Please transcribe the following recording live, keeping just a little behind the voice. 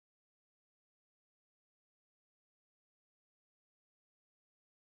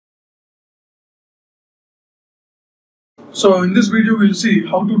So in this video we will see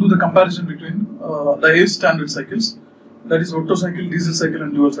how to do the comparison between the air standard cycles, that is Otto cycle, diesel cycle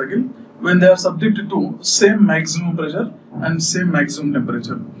and dual cycle, when they are subjected to same maximum pressure and same maximum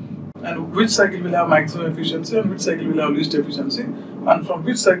temperature, and which cycle will have maximum efficiency and which cycle will have least efficiency, and from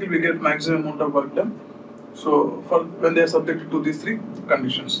which cycle we get maximum amount of work done. So for when they are subjected to these three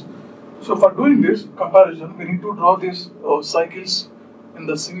conditions. So for doing this comparison, we need to draw these cycles in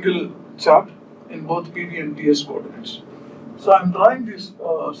the single chart in both PV and TS coordinates. So I am drawing these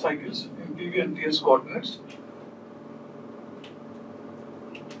cycles in PV and TS coordinates.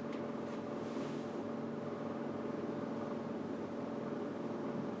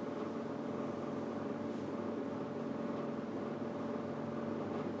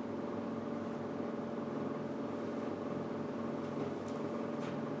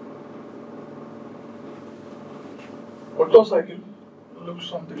 Otto cycle looks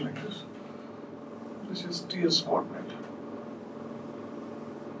something like this. This is TS coordinate.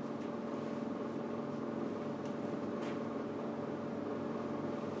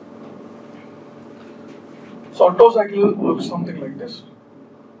 So Otto cycle looks something like this.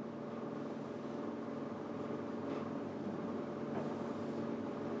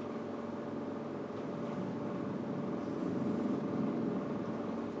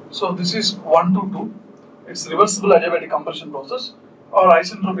 So this is 1 to 2. It's reversible adiabatic compression process or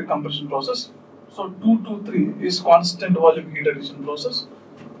isentropic compression process. So 2 to 3 is constant volume heat addition process,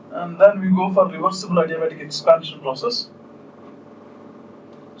 and then we go for reversible adiabatic expansion process.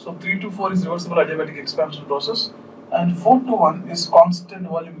 So 3 to 4 is reversible adiabatic expansion process, and 4 to 1 is constant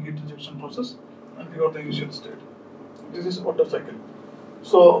volume heat rejection process, and we got the initial state. This is Otto cycle.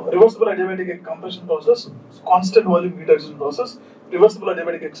 So reversible adiabatic compression process, constant volume heat addition process, reversible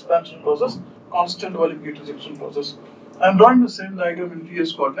adiabatic expansion process, constant volume heat rejection process. I am drawing the same diagram in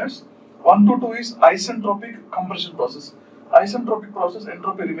TS coordinates. 1 to 2 is isentropic compression process. Isentropic process,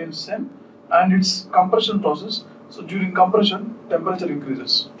 entropy remains same, and it's compression process. So during compression, temperature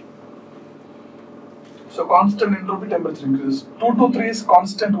increases. So constant entropy, temperature increases. 2 to 3 is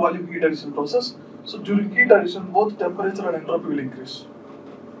constant volume heat addition process. So during heat addition, both temperature and entropy will increase.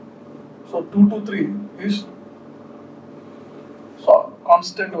 So 2 to 3 is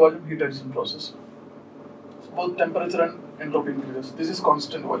constant volume heat addition process. So both temperature and entropy increases. This is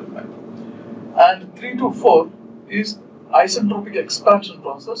constant volume. And 3 to 4 is isentropic expansion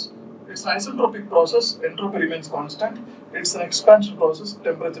process. It's an isentropic process, entropy remains constant. It's an expansion process,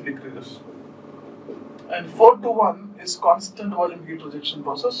 temperature decreases. And 4 to 1 is constant volume heat rejection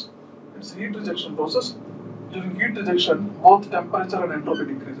process. It's a heat rejection process. During heat rejection, both temperature and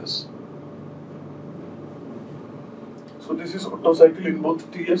entropy decreases. So this is Otto cycle in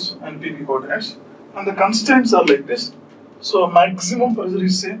both TS and PV coordinates. And the constraints are like this. So maximum pressure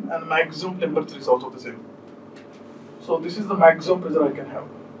is same and maximum temperature is also the same. So this is the maximum pressure I can have.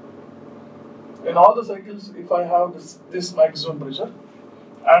 In all the cycles, if I have this maximum pressure,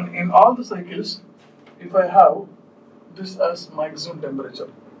 and in all the cycles, if I have this as maximum temperature.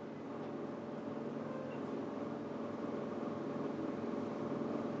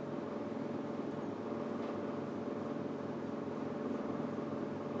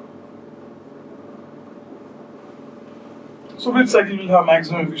 So which cycle will have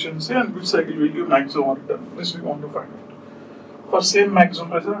maximum efficiency and which cycle will give maximum work done? This we want to find out. For same maximum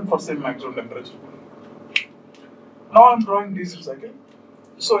pressure and for same maximum temperature. Now I am drawing diesel cycle.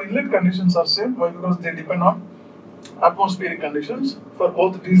 So inlet conditions are same. Why? Because they depend on atmospheric conditions. For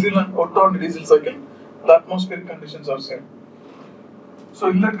both diesel and Otto and diesel cycle, the atmospheric conditions are same.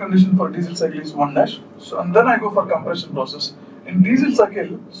 So inlet condition for diesel cycle is 1 dash. So and then I go for compression process. In diesel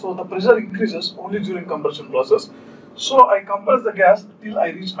cycle, so the pressure increases only during compression process. So I compress the gas till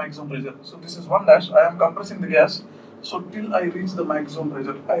I reach maximum pressure. So this is 1 dash. I am compressing the gas. So till I reach the maximum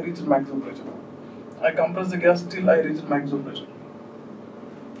pressure. I reach the maximum pressure. I compress the gas till I reach the maximum pressure.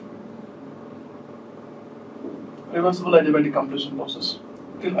 Reversible adiabatic compression process.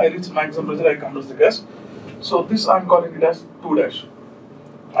 Till I reach maximum pressure, I compress the gas. So this I am calling it as 2 dash.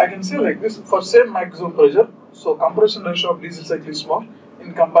 I can say like this, for same maximum pressure, so compression ratio of diesel cycle is small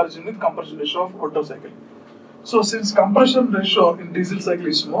in comparison with compression ratio of Otto cycle. So since compression ratio in diesel cycle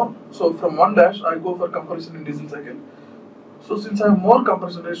is small, so from 1 dash I go for compression in diesel cycle. So since I have more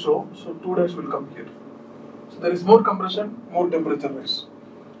compression ratio, so 2 dash will come here. So there is more compression, more temperature rise.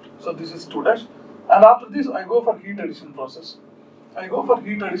 So this is 2 dash. And after this I go for heat addition process. I go for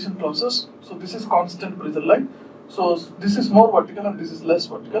heat addition process. So this is constant pressure line. So this is more vertical and this is less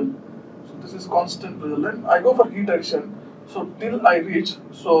vertical. So this is constant pressure line. I go for heat addition. So till I reach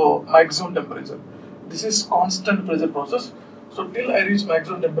maximum temperature. This is constant pressure process. So till I reach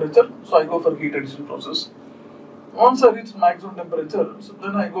maximum temperature, so I go for heat addition process. Once I reach maximum temperature, so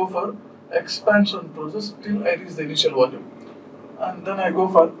then I go for expansion process till I reach the initial volume. And then I go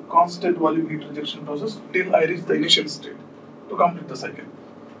for constant volume heat rejection process till I reach the initial state to complete the cycle.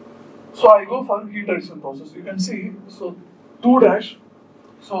 So I go for heat addition process. You can see, so 2 dash,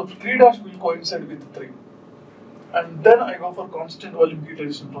 so 3 dash will coincide with 3. And then I go for constant volume heat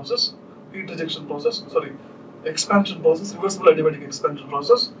rejection process, expansion process, reversible adiabatic expansion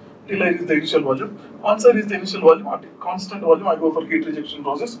process till I reach the initial volume. Once I reach the initial volume, at constant volume, I go for heat rejection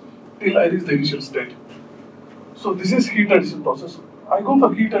process till I reach the initial state. So this is heat addition process. I go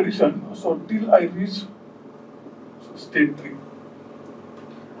for heat addition, so till I reach state 3.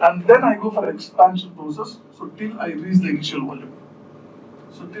 And then I go for expansion process, so till I reach the initial volume.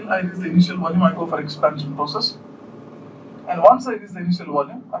 So till I reach the initial volume, I go for expansion process. And once I reach the initial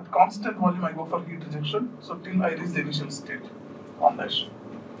volume, at constant volume, I go for heat rejection, so till I reach the initial state on dash.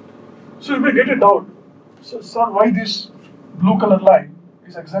 So you may get a doubt, so sir, why this blue color line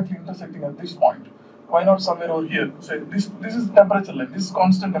is exactly intersecting at this point? Why not somewhere over here? So this is temperature line, this is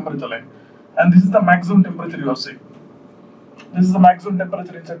constant temperature line, and this is the maximum temperature you are saying. This is the maximum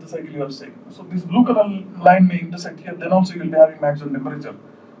temperature inside the cycle you are saying. So this blue color line may intersect here, then also you will be having maximum temperature.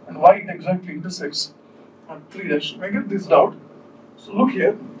 And why it exactly intersects at 3 dash? You may get this doubt. So look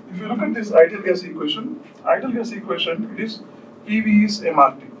here, if you look at this ideal gas equation, it is PV is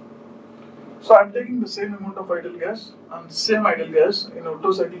MRT. So I am taking the same amount of ideal gas and same ideal gas in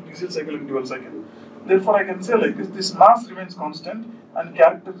Otto cycle, diesel cycle and dual cycle. Therefore I can say like this mass remains constant and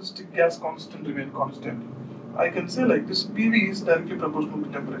characteristic gas constant remain constant. I can say like this, PV is directly proportional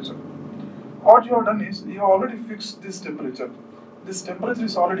to temperature. What you have done is, you have already fixed this temperature. This temperature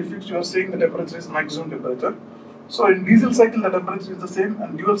is already fixed, you are saying the temperature is maximum temperature. So in diesel cycle the temperature is the same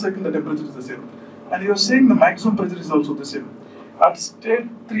and dual cycle the temperature is the same. And you are saying the maximum pressure is also the same. At state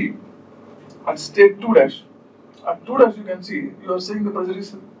 3, at state 2 dash, at 2 dash you can see, you are saying the pressure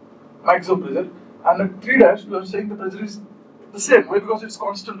is maximum pressure. And at 3 dash you are saying the pressure is the same. Why? Because it's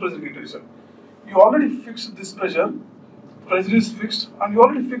constant pressure heat addition. You already fixed this pressure is fixed, and you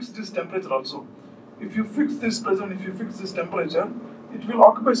already fixed this temperature also. If you fix this pressure and if you fix this temperature, it will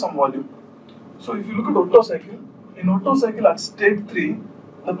occupy some volume. So if you look at Otto cycle, in Otto cycle at state 3,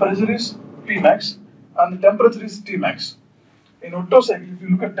 the pressure is Pmax and the temperature is Tmax. In Otto cycle, if you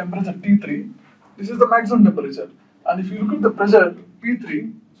look at temperature T3, this is the maximum temperature. And if you look at the pressure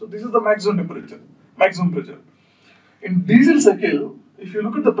P3, so this is the maximum pressure. In diesel cycle, if you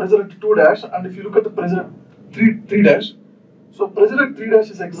look at the pressure at 2 dash and if you look at the pressure at 3 dash, so pressure at 3 dash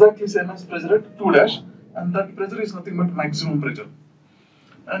is exactly same as pressure at 2 dash, and that pressure is nothing but maximum pressure.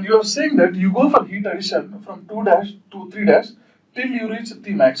 And you are saying that you go for heat addition from 2 dash to 3 dash till you reach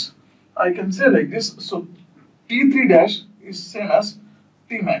Tmax. I can say like this, so T3 dash is same as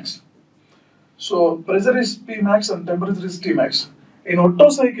Tmax. So pressure is Pmax and temperature is Tmax. In Otto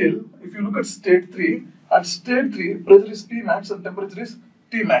cycle, if you look at state 3, at state 3, pressure is Pmax and temperature is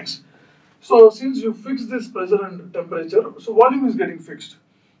Tmax. So since you fix this pressure and temperature, so volume is getting fixed.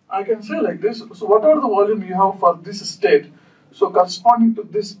 I can say like this, so whatever the volume you have for this state, so corresponding to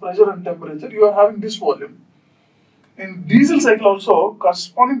this pressure and temperature, you are having this volume. In diesel cycle also,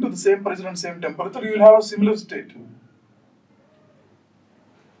 corresponding to the same pressure and same temperature, you will have a similar state.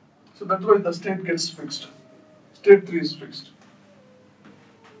 So that's why the state gets fixed. State 3 is fixed.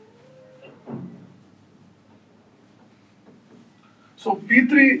 So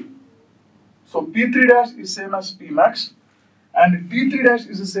P3 dash is same as Pmax and T3 dash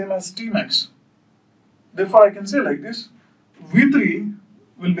is the same as Tmax. Therefore, I can say like this, V3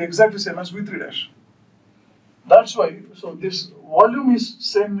 will be exactly same as V3 dash. That's why, so this volume is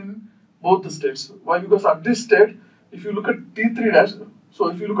same in both the states. Why? Because at this state, if you look at T3 dash, so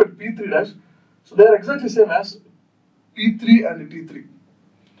if you look at P3 dash, so they are exactly same as P3 and T3.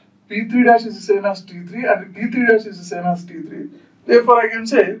 P3 dash is the same as T3 and T3 dash is the same as T3. Therefore, I can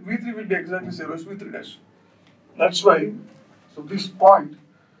say V3 will be exactly same as V3 dash. That's why, so this point,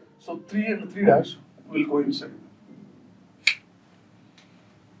 so 3 and 3 dash will coincide.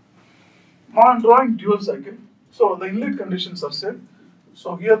 Now I am drawing dual cycle. So the inlet conditions are set.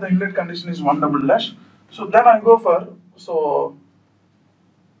 So here the inlet condition is 1 double dash. So then I go for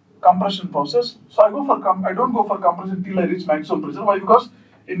compression process. So I don't go for compression till I reach maximum pressure. Why? Because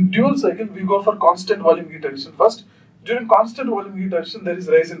in dual cycle we go for constant volume heat addition first. During constant volume heat addition there is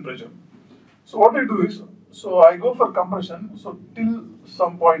rise in pressure. So what I do is, so I go for compression, so till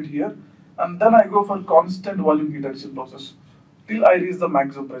some point here, and then I go for constant volume heat addition process till I reach the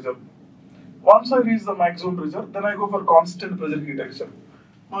maximum pressure. Once I reach the maximum pressure, then I go for constant pressure heat addition.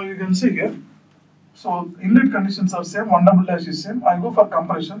 Now you can see here, so inlet conditions are same, 1 double dash is same. I go for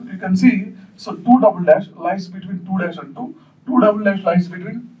compression. You can see So 2 double dash lies between 2 dash and 2. 2 double dash lies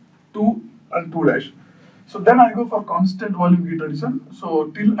between 2 and 2 dash. So then I go for constant volume heat addition.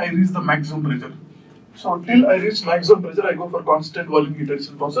 So till I reach the maximum pressure. So till I reach maximum pressure, I go for constant volume heat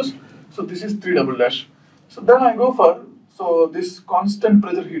addition process. So this is 3 double dash. So then I go for this constant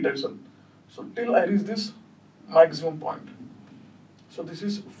pressure heat addition. So till I reach this maximum point. So this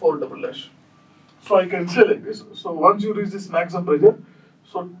is 4 double dash. So I can say like this. So once you reach this maximum pressure,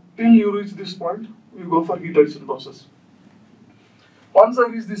 so till you reach this point, you go for heat addition process. Once I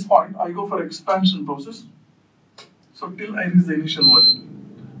reach this point, I go for expansion process. So till I reach the initial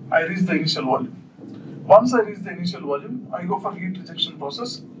volume. I reach the initial volume. Once I reach the initial volume, I go for heat rejection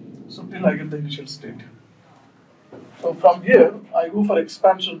process. So till I get the initial state. So from here, I go for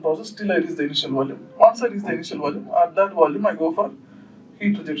expansion process till I reach the initial volume. Once I reach the initial volume, at that volume, I go for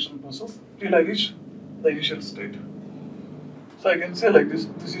heat rejection process till I reach the initial state. So I can say like this,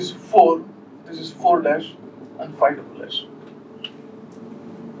 this is 4 dash and 5 double dash.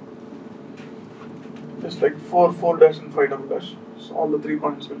 Just like 4 dash and 5 double dash. So all the 3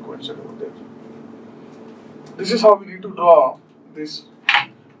 points will coincide over there. This is how we need to draw this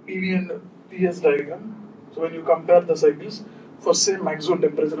PV and PS diagram. So when you compare the cycles for same maximum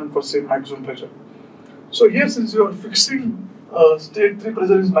temperature and for same maximum pressure. So here, since you are fixing state 3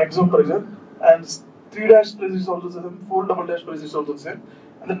 pressure is maximum pressure and 3 dash pressure is also the same, 4 double dash pressure is also the same,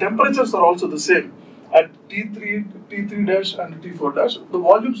 and the temperatures are also the same at T3 dash and T4 dash. The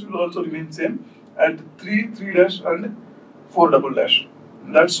volumes will also remain same at 3 dash and 4 double dash.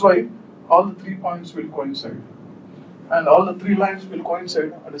 That's why all the 3 points will coincide and all the 3 lines will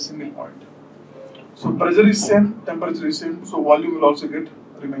coincide at a single point. So pressure is same, temperature is same, so volume will also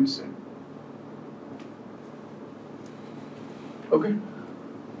remain same. Okay.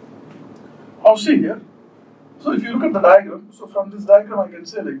 Now see here. So if you look at the diagram, so from this diagram I can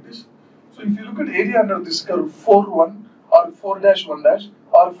say like this. So if you look at area under this curve 4-1 or 4-1 dash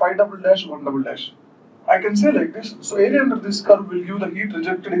or 5 double dash 1 double dash, I can say like this. So area under this curve will give the heat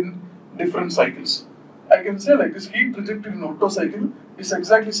rejected in different cycles. I can say like this, heat rejected in Otto cycle is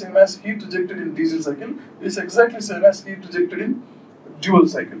exactly same as heat rejected in diesel cycle, is exactly same as heat rejected in dual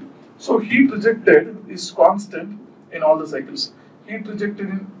cycle. So heat rejected is constant in all the cycles. Heat rejected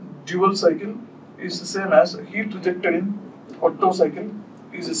in dual cycle is the same as heat rejected in Otto cycle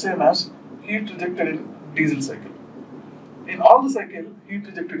is the same as heat rejected in diesel cycle. In all the cycle, heat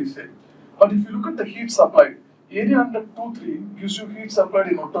rejected is same. But if you look at the heat supplied, area under 2-3 gives you heat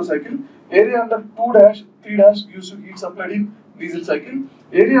supplied in Otto cycle, area under 2-3 dash gives you heat supplied in diesel cycle,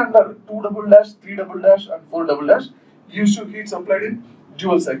 area under 2 double dash, 3 double dash and 4 double dash gives you heat supplied in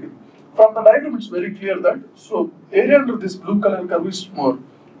dual cycle. From the diagram it's very clear that, so area under this blue color curve is more.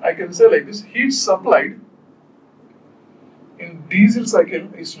 I can say like this, heat supplied in diesel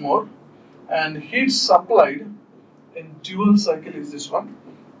cycle is more and heat supplied in dual cycle is this one,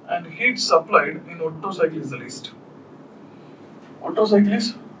 and heat supplied in Otto cycle is the least. Otto cycle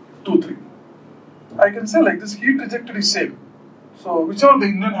is 2-3. I can say like this, heat rejected is same. So whichever the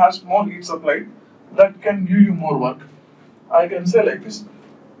engine has more heat supplied, that can give you more work. I can say like this.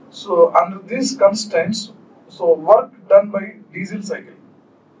 So under these constraints, so work done by diesel cycle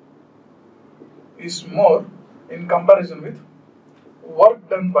is more in comparison with work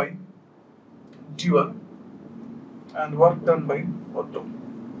done by dual and work done by Otto.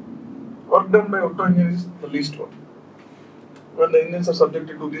 Work done by Otto engine is the least one when the engines are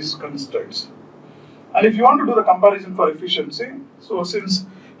subjected to these constraints. And if you want to do the comparison for efficiency, so since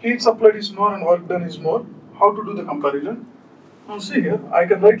heat supplied is more and work done is more, how to do the comparison? Now see here, I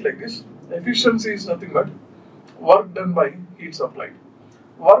can write like this. Efficiency is nothing but work done by heat supplied.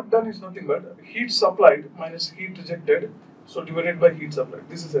 Work done is nothing but heat supplied minus heat rejected, so divided by heat supplied.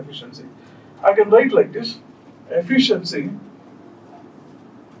 This is efficiency. I can write like this. Efficiency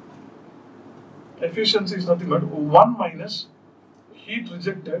is nothing but 1 minus heat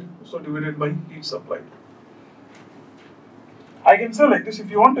rejected, so divided by heat supplied. I can say like this, if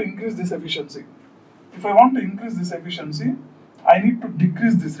you want to increase this efficiency, if I want to increase this efficiency, I need to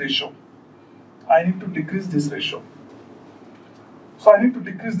decrease this ratio. I need to decrease this ratio. So I need to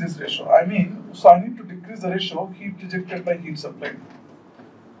decrease this ratio. I need to decrease the ratio of heat rejected by heat supplied.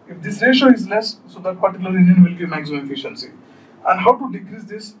 If this ratio is less, so that particular engine will give maximum efficiency. And how to decrease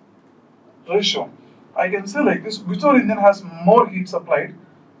this ratio? I can say like this, whichever engine has more heat supplied,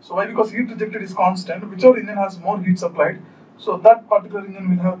 so why? Because heat rejected is constant, whichever engine has more heat supplied, so that particular engine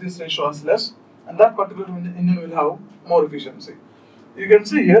will have this ratio as less, and that particular engine will have more efficiency. You can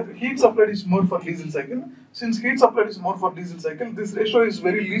see here, heat supplied is more for diesel cycle. Since heat supplied is more for diesel cycle, this ratio is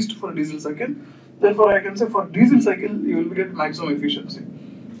very least for diesel cycle. Therefore, I can say for diesel cycle, you will get maximum efficiency.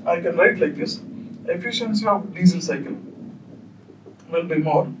 I can write like this. Efficiency of diesel cycle will be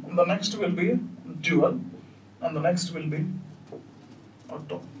more, and the next will be dual, and the next will be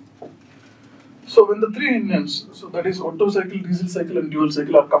Otto. So when the three engines, so that is Otto cycle, diesel cycle and dual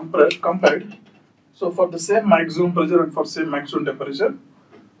cycle are compared, so for the same maximum pressure and for same maximum temperature,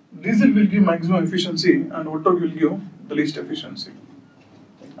 diesel will give maximum efficiency and Otto will give the least efficiency.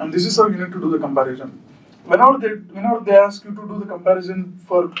 And this is how you need to do the comparison. Whenever they ask you to do the comparison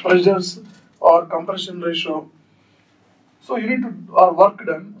for pressures or compression ratio, so you need to, or work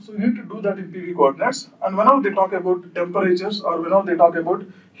done, so you need to do that in PV coordinates. And whenever they talk about temperatures or whenever they talk about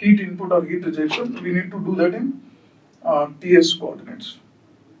heat input or heat rejection, we need to do that in TS coordinates.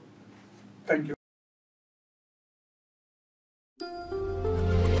 Thank you.